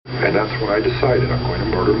And that's when I decided I'm going to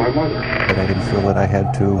murder my mother. But I didn't feel that I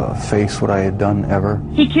had to face what I had done ever.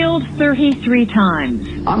 He killed 33 times.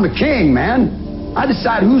 I'm the king, man. I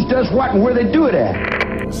decide who does what and where they do it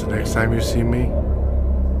at. So next time you see me,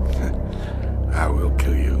 I will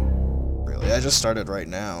kill you. Really, I just started right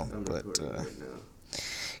now, but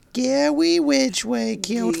Gary Ridgway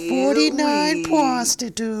killed 49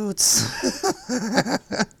 prostitutes.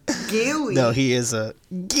 Gary. No, he is a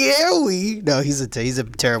Gary. No, he's a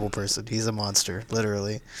terrible person. He's a monster,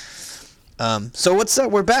 literally. So what's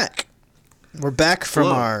up? We're back. We're back from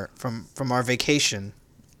our vacation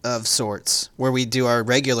of sorts, where we do our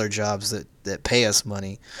regular jobs that pay us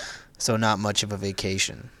money. So not much of a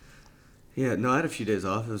vacation. Yeah, no, I had a few days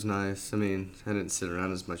off. It was nice. I mean, I didn't sit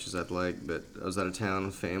around as much as I'd like, but I was out of town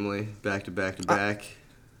with family, back to back to back.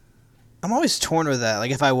 I'm always torn with that,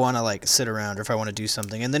 like if I want to like sit around or if I want to do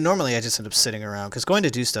something. And then normally I just end up sitting around because going to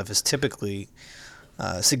do stuff is typically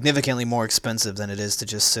significantly more expensive than it is to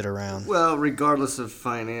just sit around. Well, regardless of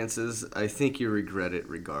finances, I think you regret it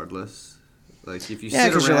regardless. Like if you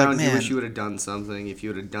sit around, like, you wish you would have done something. If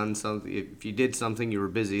you did something, you were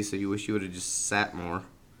busy, so you wish you would have just sat more.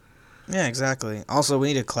 Yeah, exactly. Also, we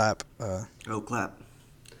need to clap. Clap.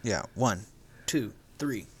 Yeah, 1, 2,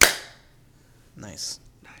 3. Nice.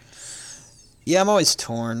 Yeah, I'm always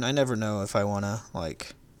torn. I never know if I want to,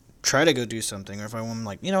 like, try to go do something or if I want,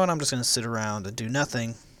 like, you know what, I'm just going to sit around and do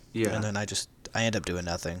nothing. Yeah. And then I end up doing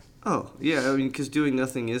nothing. Oh, yeah, I mean, because doing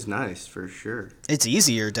nothing is nice, for sure. It's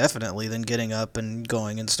easier, definitely, than getting up and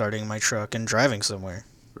going and starting my truck and driving somewhere.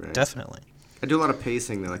 Right. Definitely. I do a lot of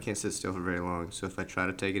pacing, though. I can't sit still for very long. So if I try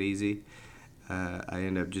to take it easy, I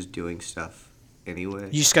end up just doing stuff anyway.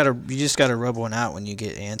 You just gotta rub one out when you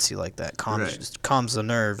get antsy like that. Calms the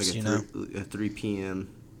nerves, like a 3 p.m.,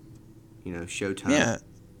 showtime. Yeah.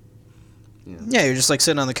 Yeah, you're just like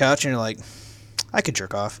sitting on the couch and you're like, I could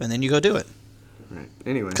jerk off, and then you go do it. Right.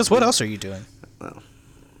 Anyway. Because what else are you doing? Well,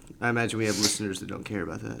 I imagine we have listeners that don't care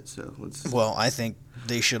about that. So let's. Well, I think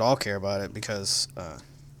they should all care about it because.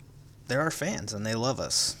 They're our fans, and they love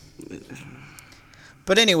us.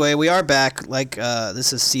 But anyway, we are back. Like,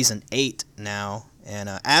 this is season 8 now. And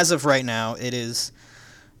as of right now, it is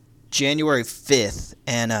January 5th.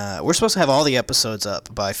 And we're supposed to have all the episodes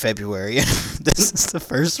up by February. This is the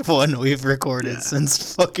first one we've recorded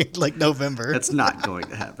since fucking, like, November. That's not going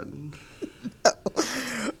to happen.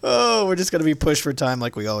 Oh, we're just going to be pushed for time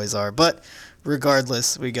like we always are. But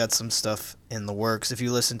regardless, we got some stuff in the works. If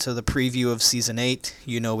you listen to the preview of Season 8,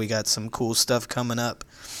 you know we got some cool stuff coming up.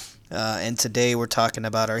 And today we're talking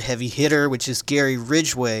about our heavy hitter, which is Gary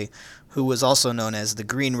Ridgway, who was also known as the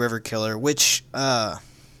Green River Killer, which,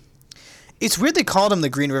 it's weird they called him the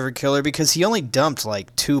Green River Killer because he only dumped,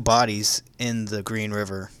 like, 2 bodies in the Green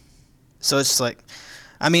River. So it's like,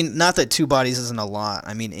 I mean, not that 2 bodies isn't a lot.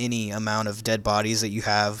 I mean, any amount of dead bodies that you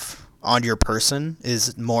have on your person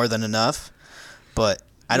is more than enough. But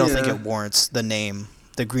I don't think it warrants the name,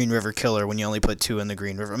 the Green River Killer, when you only put 2 in the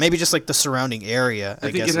Green River. Maybe just like the surrounding area.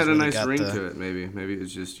 I think it had a nice ring to it. Maybe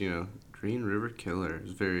it's just Green River Killer.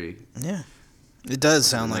 It's very. Yeah, it does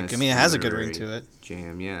sound like. I mean, it has a good ring to it.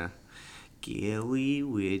 Jam, yeah. Gary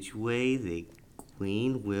Ridgway, the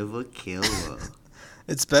Green River Killer.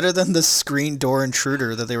 It's better than the screen door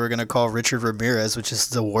intruder that they were going to call Richard Ramirez, which is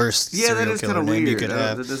the worst serial killer name you could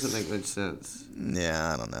have. That doesn't make much sense.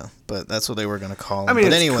 Yeah, I don't know. But that's what they were going to call him. I mean,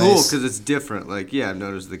 but it's anyways, cool because it's different. Like, yeah, I've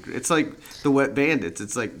noticed it's like the Wet Bandits.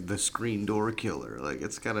 It's like the screen door killer. Like,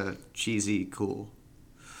 it's kind of cheesy cool.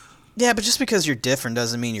 Yeah, but just because you're different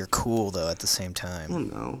doesn't mean you're cool, though, at the same time. Well,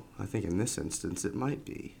 no. I think in this instance it might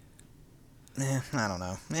be. I don't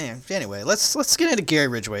know. Anyway, let's get into Gary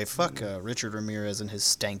Ridgway. Fuck Richard Ramirez and his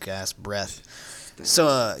stank-ass breath.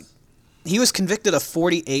 So, he was convicted of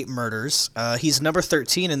 48 murders. He's number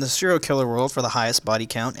 13 in the serial killer world for the highest body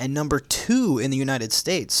count and number 2 in the United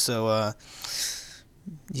States. So,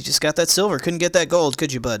 you just got that silver. Couldn't get that gold,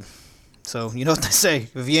 could you, bud? So, you know what they say.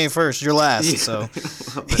 If you ain't first, you're last. Yeah. So,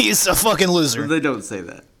 he's a fucking loser. They don't say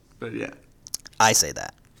that, but yeah. I say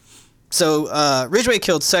that. So, Ridgway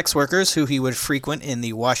killed sex workers who he would frequent in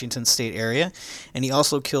the Washington state area, and he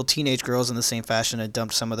also killed teenage girls in the same fashion and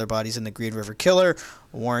dumped some of their bodies in the Green River Killer,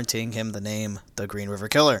 warranting him the name the Green River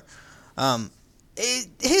Killer.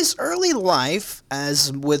 His early life,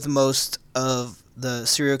 as with most of the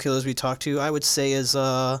serial killers we talk to, I would say is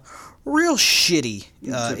real shitty,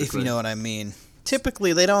 if you know what I mean.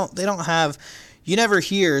 Typically, they don't have. You never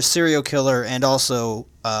hear serial killer and also,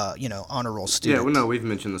 honor roll student. Yeah, well, no, we've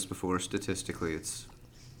mentioned this before. Statistically,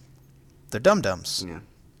 they're dum-dums. Yeah.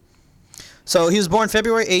 So he was born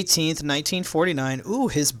February 18th, 1949. Ooh,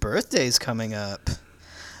 his birthday's coming up.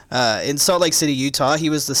 In Salt Lake City, Utah, he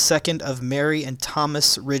was the second of Mary and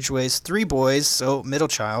Thomas Ridgway's 3 boys, so middle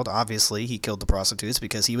child. Obviously, he killed the prostitutes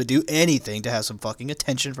because he would do anything to have some fucking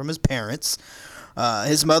attention from his parents.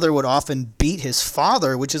 His mother would often beat his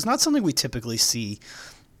father, which is not something we typically see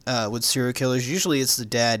with serial killers. Usually it's the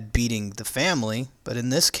dad beating the family, but in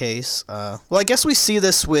this case, well, I guess we see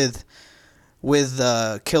this with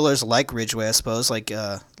killers like Ridgway, I suppose, like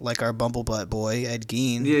our bumblebutt boy Ed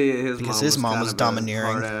Gein. Yeah, because his mom was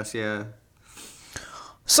domineering. Hard ass, yeah.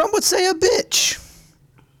 Some would say a bitch.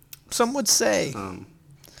 Some would say.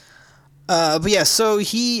 But yeah, so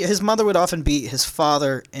his mother would often beat his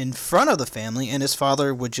father in front of the family, and his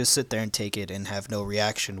father would just sit there and take it and have no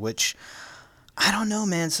reaction, which, I don't know,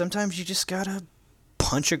 man. Sometimes you just gotta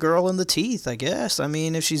punch a girl in the teeth, I guess. I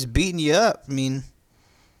mean, if she's beating you up, I mean,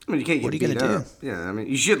 you can't what get are you beat gonna up. do? Yeah, I mean,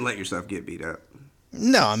 you shouldn't let yourself get beat up.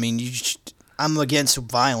 No, I mean, I'm against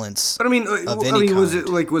violence. But I mean,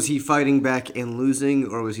 kind. was he fighting back and losing,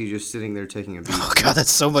 or was he just sitting there taking a beat? Oh god,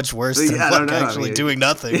 that's so much worse than actually doing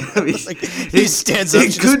nothing. I mean, he stands up,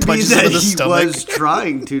 it could be that he stomach. was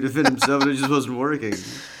trying to defend himself, and it just wasn't working.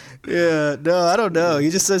 Yeah, no, I don't know.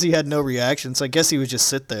 He just says he had no reaction, so I guess he would just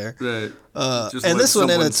sit there. Right. And this one,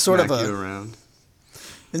 in it's sort of around.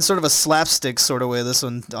 In sort of a slapstick sort of way, this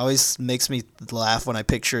one always makes me laugh when I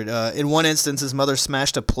picture it. In one instance, his mother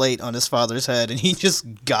smashed a plate on his father's head, and he just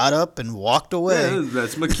got up and walked away. Yeah,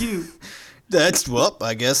 that's my cue.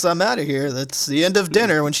 I guess I'm out of here. That's the end of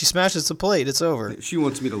dinner. When she smashes the plate, it's over. She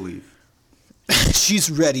wants me to leave. She's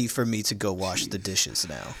ready for me to go wash the dishes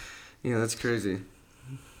now. Yeah, that's crazy.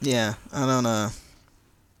 Yeah, I don't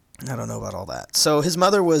know about all that. So his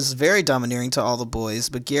mother was very domineering to all the boys,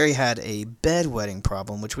 but Gary had a bedwetting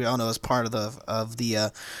problem, which we all know is part of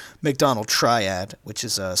the McDonald triad, which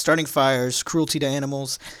is starting fires, cruelty to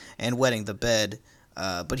animals, and wetting the bed.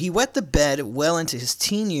 But he wet the bed well into his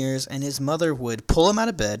teen years, and his mother would pull him out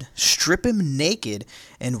of bed, strip him naked,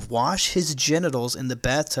 and wash his genitals in the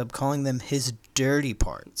bathtub, calling them his dirty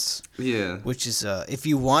parts. Yeah. Which is, if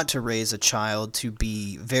you want to raise a child to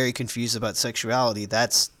be very confused about sexuality,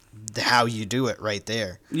 that's how you do it right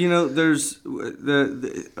there. You know, there's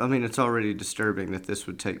I mean, it's already disturbing that this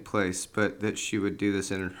would take place, but that she would do this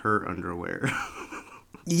in her underwear.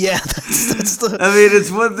 Yeah, that's the. I mean,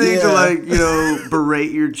 it's one thing to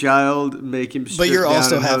berate your child, make him strip you're down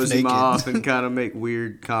also and half hose him naked. off, and kind of make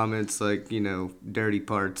weird comments like dirty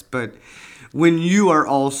parts. But when you are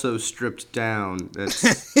also stripped down,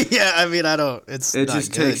 that's yeah. I mean, I don't. It not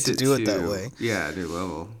just good takes to do it that way. Yeah, a new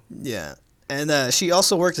level. Yeah, and she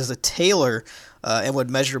also worked as a tailor. And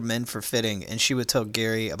would measure men for fitting, and she would tell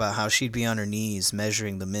Gary about how she'd be on her knees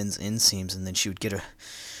measuring the men's inseams, and then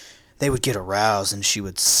they would get aroused, and she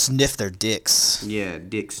would sniff their dicks. Yeah,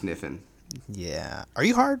 dick sniffing. Yeah. Are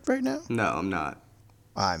you hard right now? No, I'm not.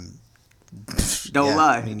 Don't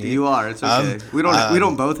lie. You are. It's okay. We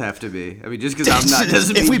don't both have to be. I mean, just because I'm not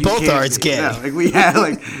doesn't mean if we you both can't are, it's be. gay.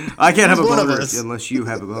 No, I can't have a One of boner us. unless you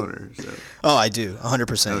have a boner. So. Oh, I do.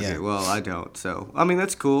 100%. Okay, yeah. well, I don't. So, I mean,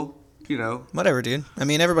 that's cool. Whatever, dude. I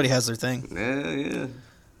mean, everybody has their thing. Yeah.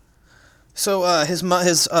 So his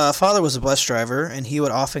father was a bus driver, and he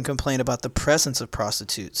would often complain about the presence of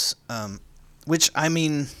prostitutes. Which, I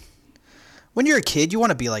mean, when you're a kid, you want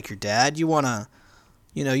to be like your dad. You want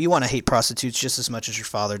to hate prostitutes just as much as your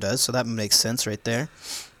father does. So that makes sense right there.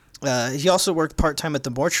 He also worked part-time at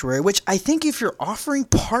the mortuary, which I think if you're offering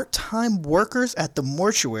part-time workers at the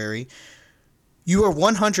mortuary, you are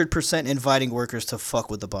 100% inviting workers to fuck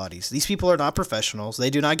with the bodies. These people are not professionals. They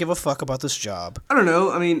do not give a fuck about this job. I don't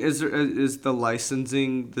know. I mean, is the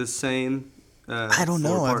licensing the same? I don't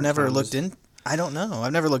know. I've never looked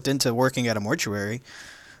into working at a mortuary.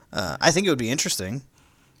 I think it would be interesting,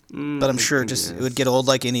 but I'm sure it would get old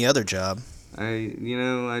like any other job. I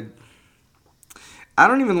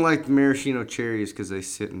don't even like maraschino cherries because they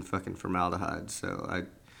sit in fucking formaldehyde. So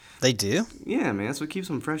They do? Yeah, man. That's what keeps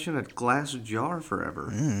them fresh in a glass jar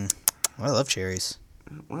forever. I love cherries.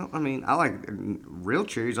 Well, I mean, I like real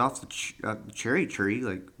cherries off the cherry tree.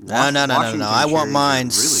 Like No. I want mine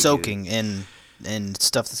really soaking in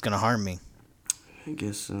stuff that's going to harm me. I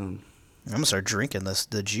guess I'm going to start drinking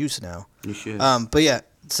the juice now. You should. But yeah,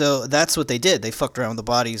 so that's what they did. They fucked around with the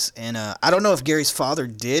bodies. And I don't know if Gary's father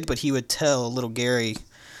did, but he would tell little Gary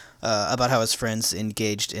about how his friends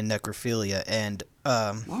engaged in necrophilia. And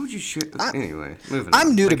why would you share? Anyway, moving on.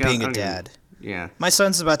 I'm new to being a dad. Yeah. My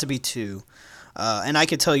son's about to be 2. And I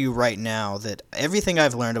can tell you right now that everything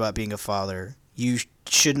I've learned about being a father, you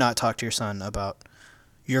should not talk to your son about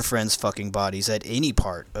your friends' fucking bodies at any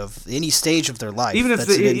part of any stage of their life. Even if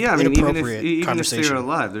inappropriate even if conversation. they're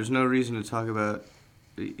alive, there's no reason to talk about.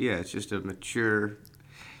 Yeah, it's just a mature.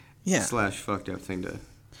 Yeah. / fucked up thing to...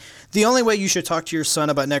 The only way you should talk to your son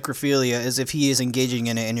about necrophilia is if he is engaging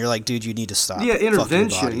in it and you're like, dude, you need to stop. Yeah,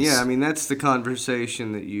 intervention. Yeah, I mean, that's the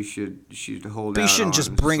conversation that you should hold out on. But you shouldn't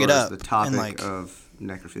just bring it up. The topic and of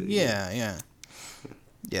necrophilia.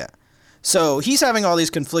 Yeah. So he's having all these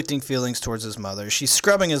conflicting feelings towards his mother. She's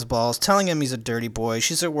scrubbing his balls, telling him he's a dirty boy.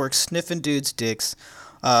 She's at work sniffing dudes' dicks.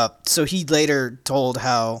 So he later told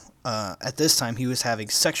how at this time he was having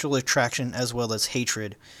sexual attraction as well as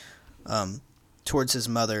hatred towards his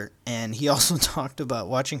mother, and he also talked about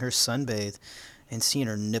watching her sunbathe and seeing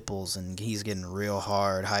her nipples, and he's getting real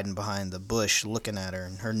hard hiding behind the bush looking at her,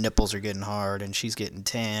 and her nipples are getting hard and she's getting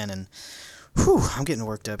tan, and I'm getting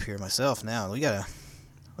worked up here myself now.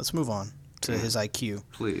 Let's move on to his IQ.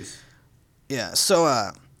 Please. Yeah,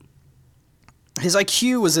 so his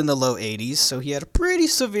IQ was in the low 80s, so he had a pretty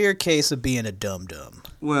severe case of being a dum-dum.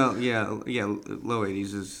 Well, yeah, low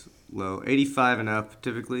 80s is low. 85 and up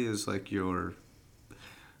typically is like your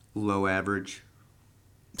low average.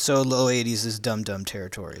 So low 80s is dum-dum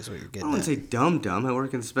territory is what you're getting at. I wouldn't say dum-dum. I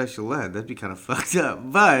work in special ed. That'd be kind of fucked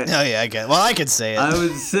up. But oh, yeah, I get it. Well, I could say it. I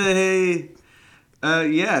would say,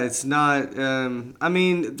 it's not... I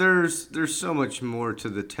mean, there's so much more to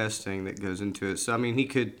the testing that goes into it. So, I mean, he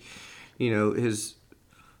could, he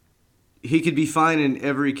could be fine in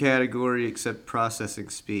every category except processing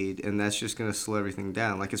speed, and that's just going to slow everything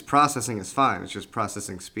down. Like, his processing is fine. It's just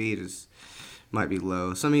processing speed might be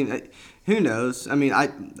low. So, I mean, who knows? I mean, I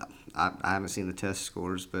haven't seen the test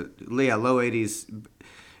scores, but, yeah, low 80s.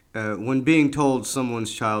 When being told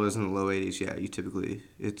someone's child is in the low 80s, yeah,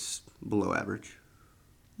 it's below average.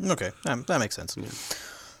 Okay, that makes sense. Yeah.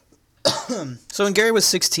 So when Gary was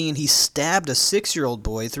 16, he stabbed a 6-year-old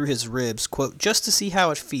boy through his ribs, quote, just to see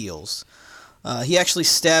how it feels. He actually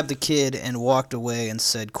stabbed the kid and walked away and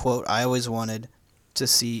said, quote,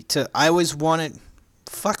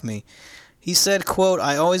 He said, quote,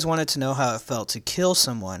 I always wanted to know how it felt to kill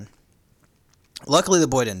someone. Luckily, the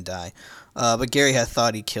boy didn't die, but Gary had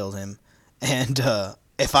thought he killed him. And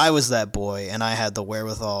if I was that boy and I had the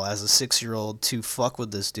wherewithal as a 6-year-old to fuck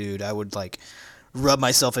with this dude, I would, rub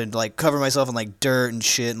myself and, cover myself in, dirt and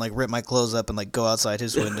shit and, rip my clothes up and, go outside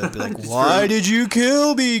his window and be like, why did you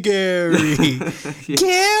kill me, Gary?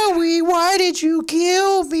 Gary, why did you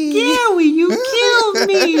kill me? Gary, you killed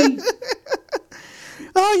me!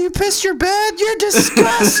 Oh, you pissed your bed? You're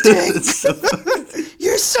disgusting!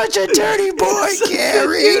 You're such a dirty boy,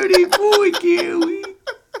 Gary! Dirty boy, Gary!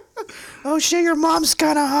 Oh, shit, your mom's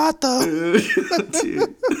kind of hot, though.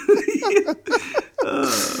 Dude.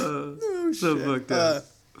 So fucked up.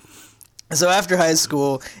 So after high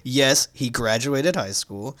school, yes, he graduated high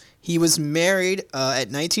school. He was married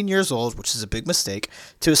at 19 years old, which is a big mistake,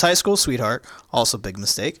 to his high school sweetheart, also big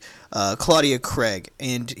mistake, Claudia Craig.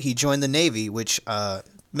 And he joined the Navy, which,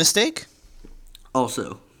 mistake?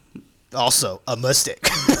 Also a mistake.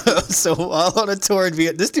 So while on a tour in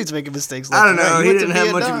Vietnam, this dude's making mistakes. I don't know. He didn't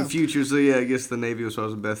have much of a future, so yeah, I guess the Navy was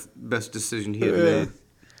probably the best decision he had made.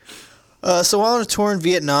 So while on a tour in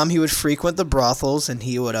Vietnam, he would frequent the brothels and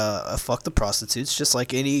he would fuck the prostitutes, just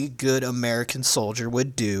like any good American soldier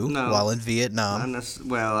would do while in Vietnam.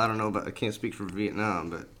 Well, I don't know I can't speak for Vietnam,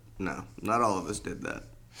 but no, not all of us did that.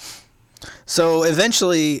 So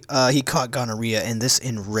eventually, he caught gonorrhea, and this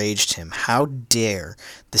enraged him. How dare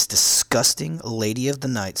this disgusting lady of the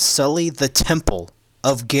night sully the temple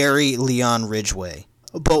of Gary Leon Ridgway?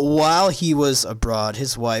 But while he was abroad,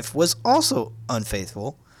 his wife was also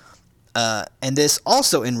unfaithful. And this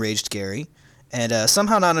also enraged Gary, and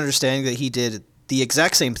somehow not understanding that he did the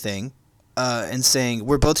exact same thing, and saying,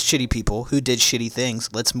 we're both shitty people who did shitty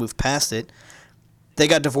things, let's move past it. They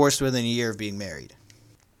got divorced within a year of being married.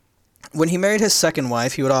 When he married his second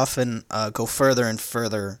wife, he would often go further and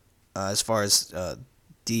further as far as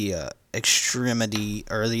the extremity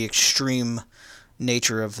or the extreme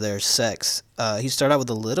nature of their sex. He started out with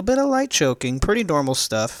a little bit of light choking, pretty normal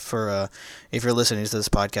stuff for if you're listening to this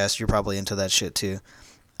podcast, you're probably into that shit too.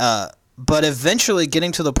 But eventually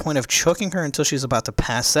getting to the point of choking her until she's about to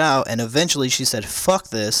pass out, and eventually she said, fuck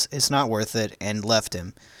this, it's not worth it, and left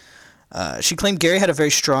him. She claimed Gary had a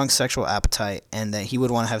very strong sexual appetite and that he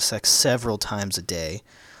would want to have sex several times a day.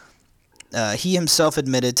 He himself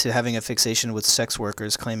admitted to having a fixation with sex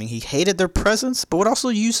workers, claiming he hated their presence but would also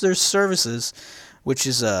use their services, which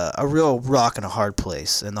is a real rock and a hard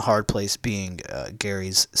place, and the hard place being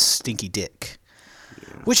Gary's stinky dick.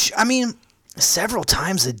 Yeah. Which, I mean, several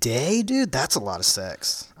times a day, dude, that's a lot of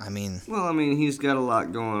sex. Well, he's got a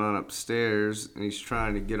lot going on upstairs, and he's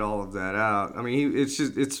trying to get all of that out.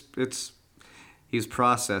 He's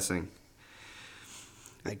processing.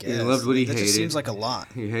 I guess. He loved what he hated. That just seems like a lot.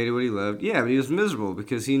 He hated what he loved. Yeah, but he was miserable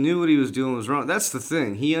because he knew what he was doing was wrong. That's the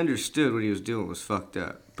thing. He understood what he was doing was fucked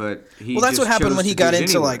up. But he well, that's just what happened chose when he to do got it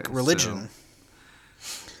into anyway, like religion.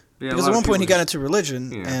 Yeah, because at one point he got into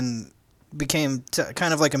religion and became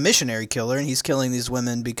kind of like a missionary killer, and he's killing these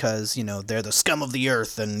women because, you know, they're the scum of the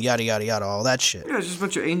earth and yada yada yada, all that shit. Yeah, it's just a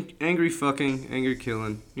bunch of angry fucking, angry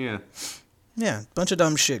killing. Yeah. Yeah, bunch of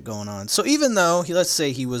dumb shit going on. So even though let's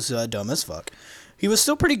say he was dumb as fuck, he was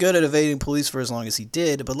still pretty good at evading police for as long as he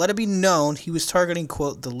did. But let it be known, he was targeting,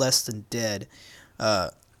 quote, the less than dead.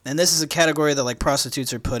 And this is a category that like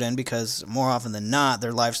prostitutes are put in because more often than not,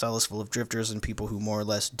 their lifestyle is full of drifters and people who more or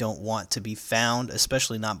less don't want to be found,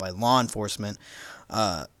 especially not by law enforcement.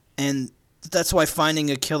 And that's why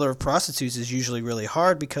finding a killer of prostitutes is usually really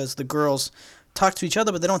hard, because the girls talk to each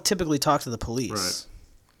other, but they don't typically talk to the police. Right.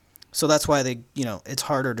 So that's why it's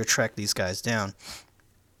harder to track these guys down.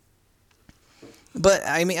 But,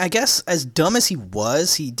 I mean, I guess as dumb as he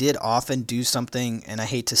was, he did often do something, and I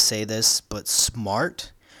hate to say this, but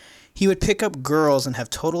smart. He would pick up girls and have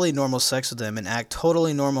totally normal sex with them and act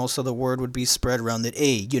totally normal so the word would be spread around that,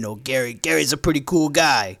 hey, you know, Gary's a pretty cool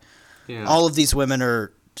guy. Yeah. All of these women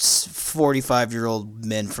are 45-year-old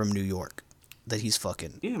men from New York that he's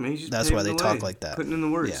fucking. Yeah, man, he's just that's why they talk like that. Putting in the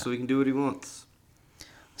work so he can do what he wants.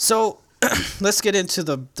 So, let's get into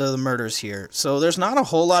the murders here. So, there's not a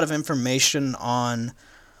whole lot of information on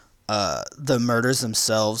the murders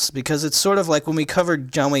themselves, because it's sort of like when we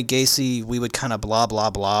covered John Wayne Gacy, we would kind of blah, blah,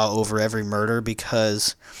 blah over every murder,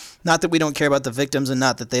 because not that we don't care about the victims and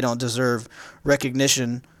not that they don't deserve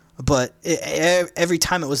recognition, but every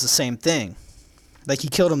time it was the same thing. Like, he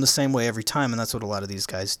killed them the same way every time, and that's what a lot of these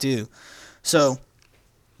guys do. So...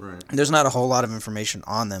 Right. There's not a whole lot of information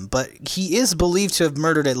on them, but he is believed to have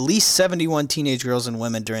murdered at least 71 teenage girls and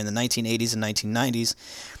women during the 1980s and 1990s.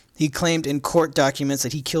 He claimed in court documents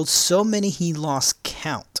that he killed so many he lost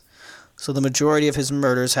count. So the majority of his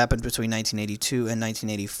murders happened between 1982 and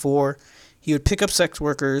 1984. He would pick up sex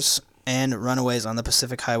workers and runaways on the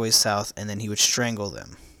Pacific Highway South, and then he would strangle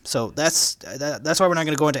them. So that's why we're not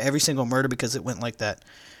going to go into every single murder, because it went like that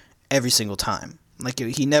every single time. Like,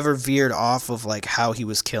 he never veered off of, like, how he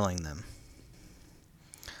was killing them.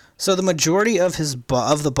 So the majority of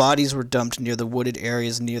the bodies were dumped near the wooded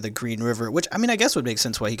areas near the Green River, which, I mean, I guess would make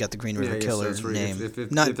sense why he got the Green River Killer name. If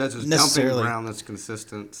that's just dumping ground, that's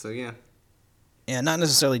consistent, so yeah. Yeah, not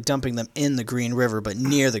necessarily dumping them in the Green River, but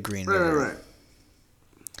near the Green River. Right.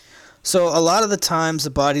 So a lot of the times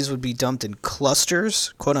the bodies would be dumped in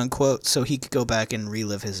clusters, quote unquote, so he could go back and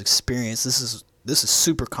relive his experience. This is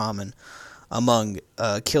super common among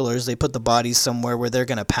killers. They put the bodies somewhere where they're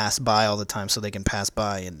going to pass by all the time, so they can pass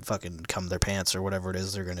by and fucking cum their pants or whatever it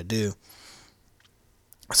is they're going to do.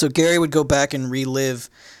 So Gary would go back and relive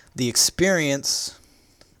the experience.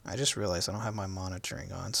 I just realized I don't have my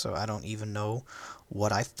monitoring on, so I don't even know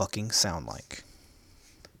what I fucking sound like.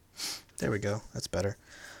 There we go. That's better.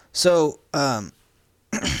 So,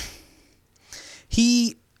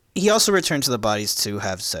 he also returned to the bodies to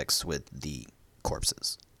have sex with the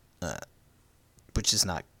corpses. Which is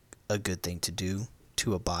not a good thing to do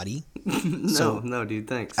to a body. No, dude,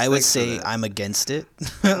 thanks. I would say I'm against it.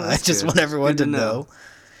 I just want everyone to know.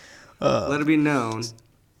 Let it be known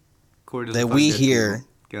that we here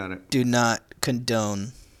do not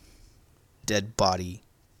condone dead body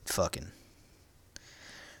fucking.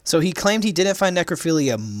 So he claimed he didn't find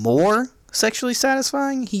necrophilia more sexually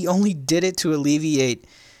satisfying. He only did it to alleviate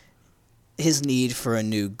his need for a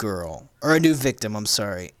new girl. Or a new victim, I'm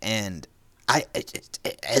sorry. And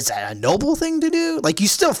is that a noble thing to do? Like, you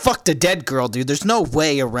still fucked a dead girl, dude. There's no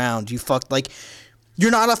way around you fucked. Like,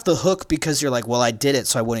 you're not off the hook because you're like, well, I did it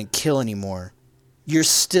so I wouldn't kill anymore. You're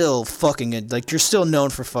still fucking it. Like, you're still known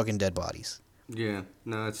for fucking dead bodies. Yeah.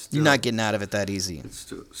 No, it's still, you're not getting out of it that easy.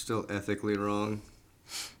 It's still ethically wrong.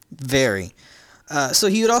 Very. So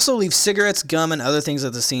he would also leave cigarettes, gum, and other things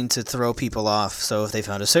at the scene to throw people off. So if they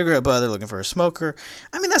found a cigarette butt, they're looking for a smoker.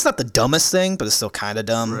 I mean, that's not the dumbest thing, but it's still kind of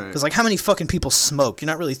dumb. Because, like, how many fucking people smoke? You're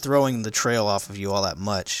not really throwing the trail off of you all that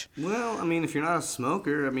much. Well, I mean, if you're not a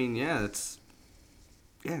smoker, I mean, it's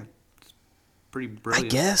pretty brilliant. I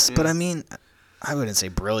guess, but I mean, I wouldn't say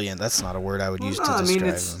brilliant. That's not a word I would use to describe him. I mean,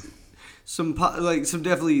 it's some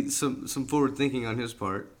forward thinking on his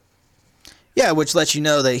part. Yeah, which lets you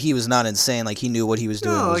know that he was not insane. Like, he knew what he was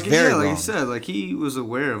doing was very wrong. Like you said, like, he was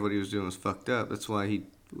aware of what he was doing was fucked up. That's why he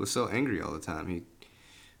was so angry all the time. He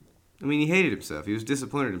hated himself. He was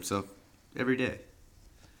disappointed in himself every day.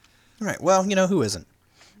 Right. Well, who isn't?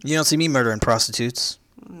 You don't see me murdering prostitutes.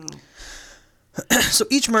 So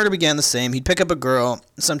each murder began the same. He'd pick up a girl.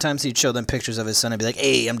 Sometimes he'd show them pictures of his son and be like,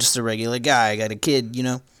 hey, I'm just a regular guy. I got a kid, you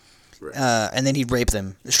know? Right. And then he'd rape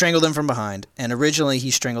them, strangle them from behind. And originally he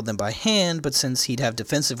strangled them by hand, but since he'd have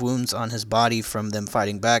defensive wounds on his body from them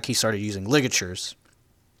fighting back, he started using ligatures.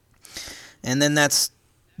 And then that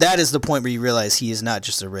is the point where you realize he is not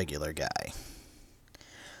just a regular guy.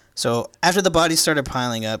 So after the bodies started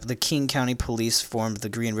piling up, the King County Police formed the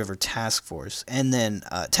Green River Task Force, and then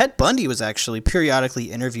Ted Bundy was actually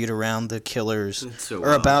periodically interviewed around the killers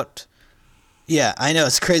about. Yeah, I know,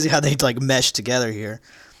 it's crazy how they like mesh together here,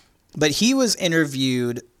 but he was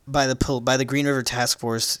interviewed by the Green River Task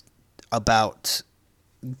Force about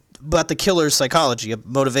the killer's psychology,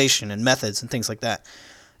 motivation, and methods, and things like that.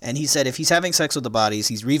 And he said if he's having sex with the bodies,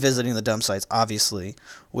 he's revisiting the dump sites, obviously,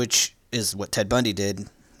 which is what Ted Bundy did.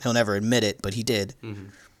 He'll never admit it, but he did.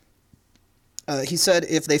 Mm-hmm. He said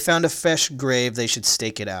if they found a fresh grave, they should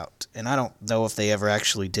stake it out. And I don't know if they ever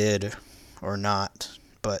actually did or not,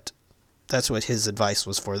 but that's what his advice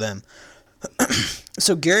was for them.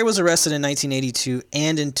 So Gary was arrested in 1982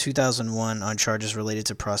 and in 2001 on charges related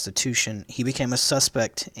to prostitution. He became a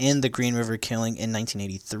suspect in the Green River killing in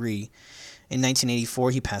 1983. In 1984,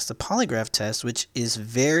 he passed the polygraph test, which is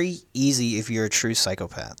very easy if you're a true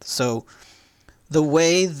psychopath. So the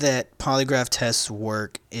way that polygraph tests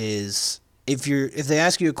work is if they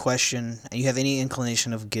ask you a question and you have any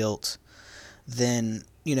inclination of guilt, then,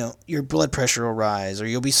 you know, your blood pressure will rise or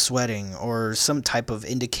you'll be sweating or some type of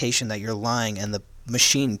indication that you're lying, and the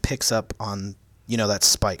machine picks up on, you know, that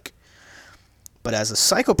spike. But as a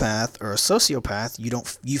psychopath or a sociopath,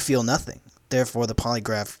 you feel nothing. Therefore, the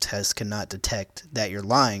polygraph test cannot detect that you're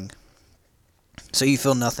lying. So you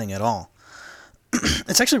feel nothing at all.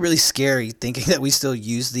 It's actually really scary thinking that we still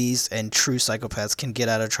use these and true psychopaths can get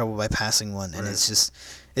out of trouble by passing one, and right.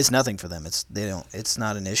 It's nothing for them. It's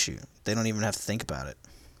not an issue. They don't even have to think about it.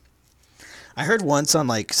 I heard once on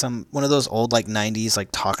like one of those old like 90s like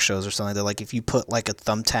talk shows or something that like if you put like a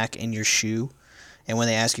thumbtack in your shoe and when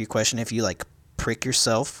they ask you a question, if you like prick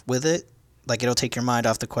yourself with it, like it'll take your mind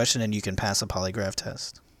off the question and you can pass a polygraph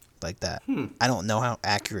test like that. I don't know how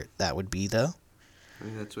accurate that would be though.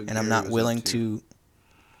 That's what and I'm not willing to.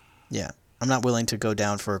 Yeah, I'm not willing to go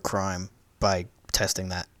down for a crime by testing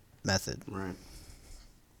that method. Right.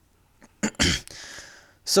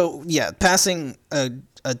 So yeah, passing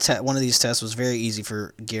one of these tests was very easy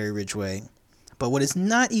for Gary Ridgway, but what is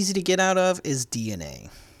not easy to get out of is DNA.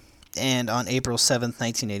 And on April 7th,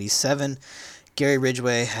 1987, Gary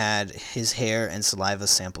Ridgway had his hair and saliva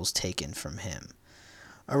samples taken from him.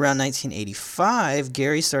 Around 1985,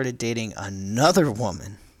 Gary started dating another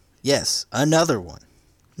woman. Yes, another one.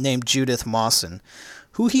 Named Judith Mawson,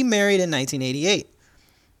 who he married in 1988.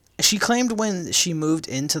 She claimed when she moved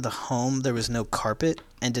into the home there was no carpet,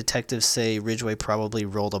 and detectives say Ridgway probably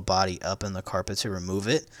rolled a body up in the carpet to remove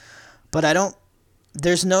it. But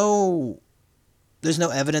there's no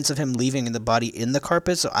evidence of him leaving the body in the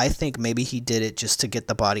carpet, so I think maybe he did it just to get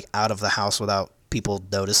the body out of the house without people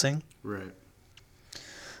noticing. Right.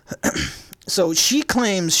 So she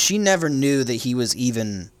claims she never knew that he was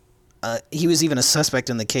even a suspect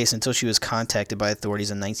in the case until she was contacted by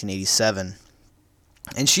authorities in 1987.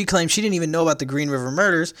 And she claims she didn't even know about the Green River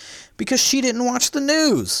murders because she didn't watch the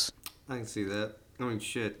news. I can see that. I mean,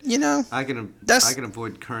 shit. You know, I can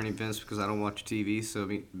avoid current events because I don't watch TV. So I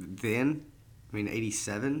mean,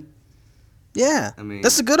 87. Yeah, I mean,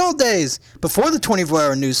 that's the good old days before the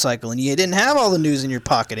 24-hour news cycle, and you didn't have all the news in your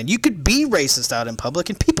pocket, and you could be racist out in public,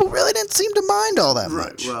 and people really didn't seem to mind all that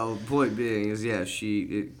much. Well, point being is, yeah,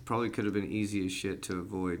 it probably could have been easy as shit to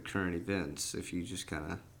avoid current events if you just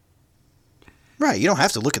kind of. Right, you don't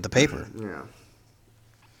have to look at the paper. Yeah.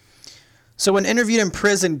 So when interviewed in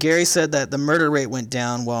prison, Gary said that the murder rate went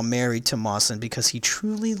down while married to Mawson because he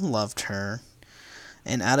truly loved her.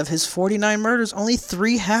 And out of his 49 murders, only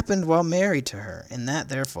 3 happened while married to her. And that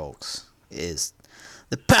there, folks, is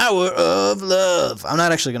the power of love. I'm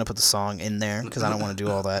not actually going to put the song in there because I don't want to do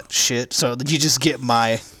all that shit. So you just get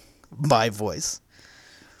my voice.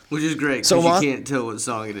 Which is great because you can't tell what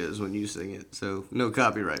song it is when you sing it. So no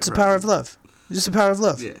copyright. It's the power of love. Just the power of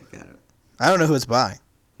love. Yeah, got it. I don't know who it's by.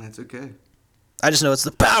 That's okay. I just know it's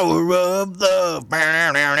the power of love.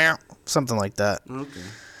 Something like that. Okay.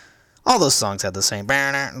 All those songs had the same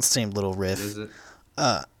little riff. Is it?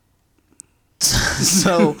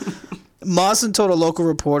 So, Mawson told a local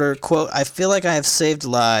reporter, quote, "I feel like I have saved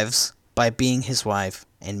lives by being his wife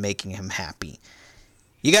and making him happy."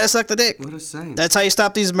 You gotta suck the dick. What a saint. That's how you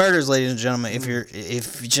stop these murders, ladies and gentlemen. If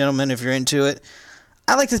you're into it,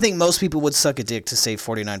 I like to think most people would suck a dick to save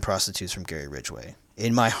 49 prostitutes from Gary Ridgway.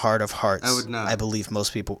 in my heart of hearts, I would not. I believe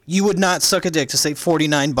most people. You would not suck a dick to say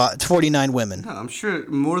 49 women. No, I'm sure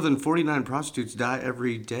more than 49 prostitutes die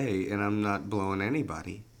every day, and I'm not blowing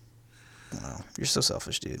anybody. Wow, you're so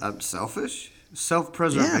selfish, dude. I'm selfish?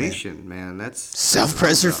 Self-preservation, man. That's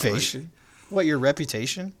self-preservation. What, your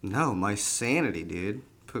reputation? No, my sanity, dude.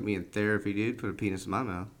 Put me in therapy, dude. Put a penis in my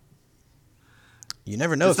mouth. You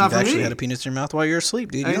never know if you've actually had a penis in your mouth while you're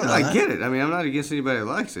asleep, dude. I get it. I mean, I'm not against anybody that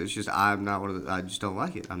likes it. It's just I'm not one of the. I just don't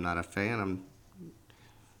like it. I'm not a fan.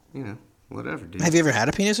 Whatever, dude. Have you ever had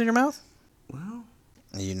a penis in your mouth? Well,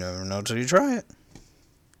 you never know till you try it.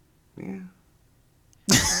 Yeah.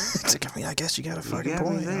 I guess you got a fucking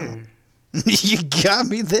point. There. You got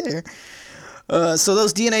me there. So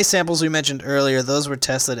those DNA samples we mentioned earlier, those were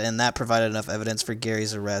tested, and that provided enough evidence for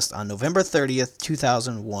Gary's arrest on November 30th,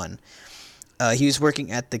 2001. He was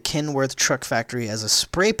working at the Kenworth truck factory as a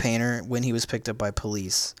spray painter when he was picked up by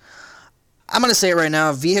police. I'm going to say it right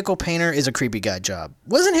now, vehicle painter is a creepy guy job.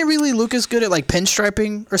 Wasn't Henry Lee Lucas good at like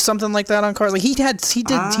pinstriping or something like that on cars? Like he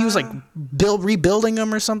was like rebuilding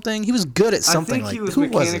them or something. He was good at something like that. I think he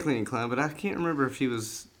was mechanically inclined, but I can't remember if he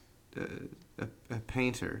was a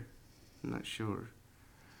painter. I'm not sure.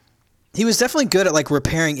 He was definitely good at like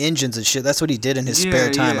repairing engines and shit. That's what he did in his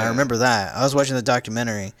spare time. I remember that. I was watching the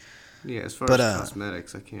documentary. Yeah, as far as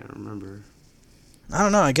cosmetics, I can't remember. I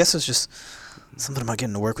don't know. I guess it's just something about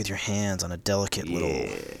getting to work with your hands on a delicate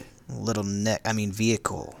little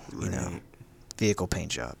vehicle, vehicle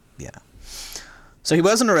paint job. Yeah. So he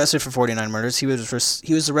wasn't arrested for 49 murders. He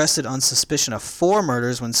was arrested on suspicion of 4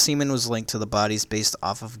 murders when semen was linked to the bodies based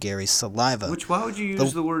off of Gary's saliva. Why would you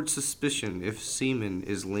use the word suspicion if semen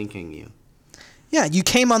is linking you? Yeah, you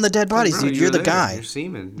came on the dead bodies, dude. You're the guy. You're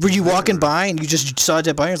semen. Were you walking by and you just saw a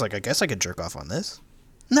dead body and was like, I guess I could jerk off on this?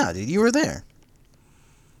 No, dude, you were there.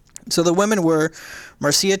 So the women were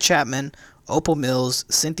Marcia Chapman, Opal Mills,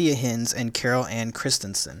 Cynthia Hins, and Carol Ann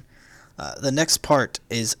Christensen. The next part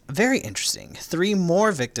is very interesting. 3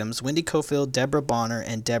 more victims, Wendy Cofield, Deborah Bonner,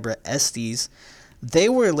 and Deborah Estes, they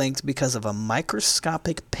were linked because of a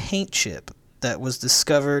microscopic paint chip that was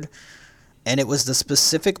discovered, and it was the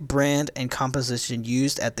specific brand and composition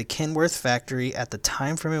used at the Kenworth factory at the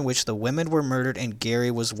time frame in which the women were murdered and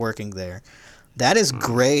Gary was working there. That is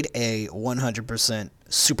grade A, 100%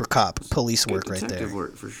 super cop police work right there. Detective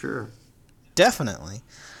work, for sure. Definitely.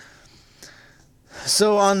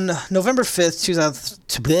 So on November 5th, 2000...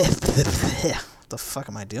 What the fuck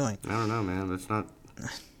am I doing? I don't know, man. That's not...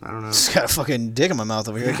 I don't know. Just got a fucking dick in my mouth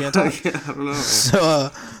over here. I can't talk. I don't know, man.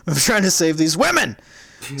 So I'm trying to save these women.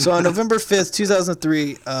 So on November 5th,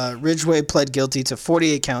 2003, Ridgway pled guilty to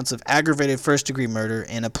 48 counts of aggravated first-degree murder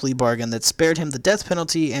and a plea bargain that spared him the death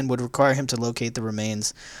penalty and would require him to locate the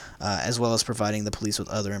remains, as well as providing the police with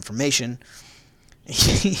other information.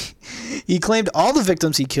 He claimed all the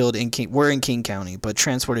victims he killed were in King County, but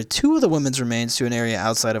transported 2 of the women's remains to an area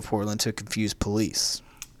outside of Portland to confuse police.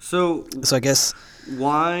 So I guess...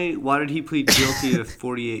 Why did he plead guilty to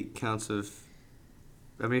 48 counts of...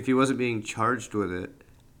 I mean, if he wasn't being charged with it...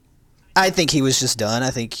 I think he was just done. I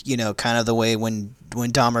think, kind of the way when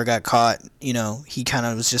Dahmer got caught, he kind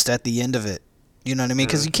of was just at the end of it. You know what I mean?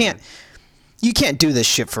 Because you can't do this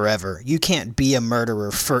shit forever. You can't be a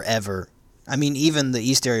murderer forever. I mean, even the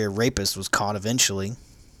East Area rapist was caught eventually.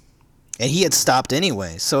 And he had stopped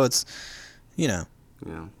anyway. So it's, Yeah.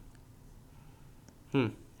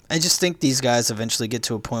 I just think these guys eventually get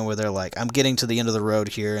to a point where they're like, I'm getting to the end of the road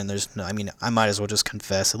here, and I might as well just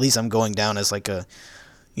confess. At least I'm going down as like a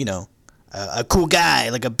cool guy,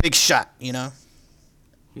 like a big shot, Yeah.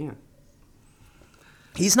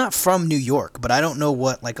 He's not from New York, but I don't know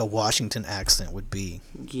what like a Washington accent would be.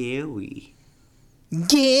 Gary.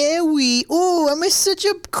 Oh, I'm such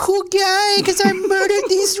a cool guy because I murdered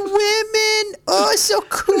these women. Oh, so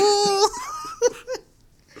cool.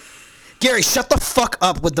 Gary, shut the fuck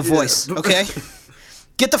up with the voice, okay?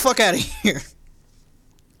 Get the fuck out of here.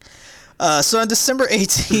 So on December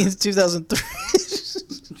 18th, 2003,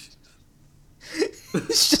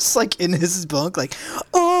 it's just like in his bunk, like,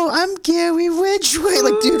 oh, I'm Gary Ridgway.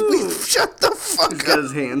 Like, dude, shut the fuck up. He's got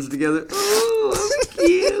his hands together. Oh, I'm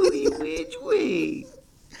Gary Ridgway.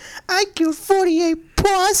 I killed 48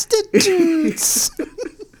 prostitutes.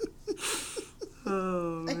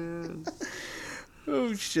 Oh, man.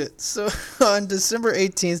 Oh, shit. So on December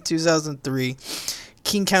 18th, 2003,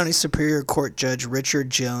 King County Superior Court Judge Richard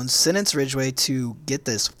Jones sentenced Ridgway to, get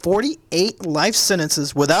this, 48 life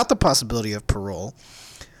sentences without the possibility of parole.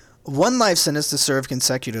 1 life sentence to serve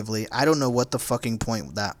consecutively. I don't know what the fucking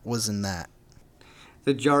point that was in that.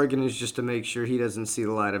 The jargon is just to make sure he doesn't see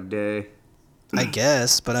the light of day. I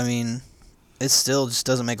guess, but I mean, it still just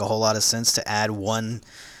doesn't make a whole lot of sense to add one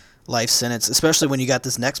life sentence, especially when you got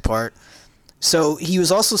this next part. So he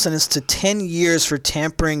was also sentenced to 10 years for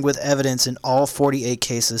tampering with evidence in all 48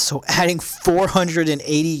 cases, so adding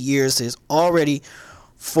 480 years to his already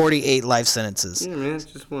 48 life sentences. Yeah, man,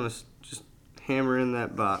 just want to just hammer in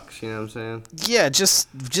that box, you know what I'm saying? Yeah, just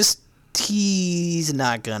he's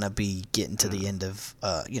not going to be getting to the end of,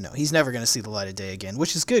 he's never going to see the light of day again,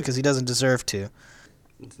 which is good because he doesn't deserve to.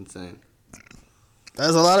 It's insane.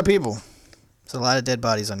 That's a lot of people. There's a lot of dead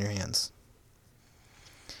bodies on your hands.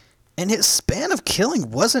 And his span of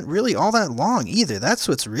killing wasn't really all that long either. That's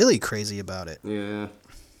what's really crazy about it. Yeah.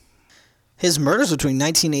 His murders between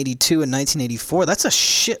 1982 and 1984, that's a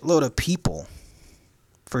shitload of people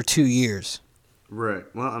for 2 years. Right.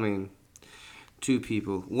 Well, I mean, 2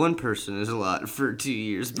 people. 1 person is a lot for 2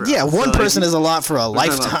 years, bro. Yeah, one person is a lot for a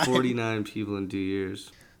lifetime. About 49 people in 2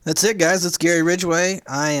 years. That's it, guys. That's Gary Ridgway.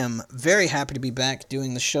 I am very happy to be back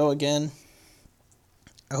doing the show again.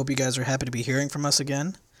 I hope you guys are happy to be hearing from us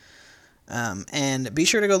again. And be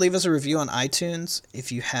sure to go leave us a review on iTunes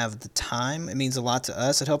if you have the time. It means a lot to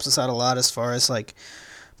us. It helps us out a lot as far as like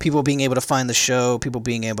people being able to find the show, people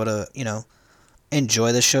being able to,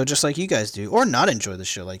 enjoy the show just like you guys do, or not enjoy the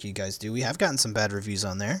show like you guys do. We have gotten some bad reviews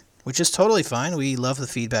on there, which is totally fine. We love the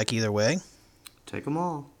feedback either way. Take them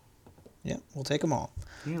all. Yeah, we'll take them all.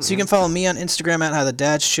 Yeah, so you can follow me on Instagram at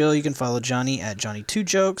HowTheDadsChill. You can follow Johnny at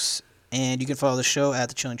Johnny2Jokes. And you can follow the show at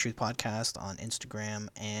the Chilling Truth Podcast on Instagram.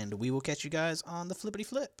 And we will catch you guys on the Flippity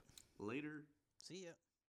Flip. Later. See ya.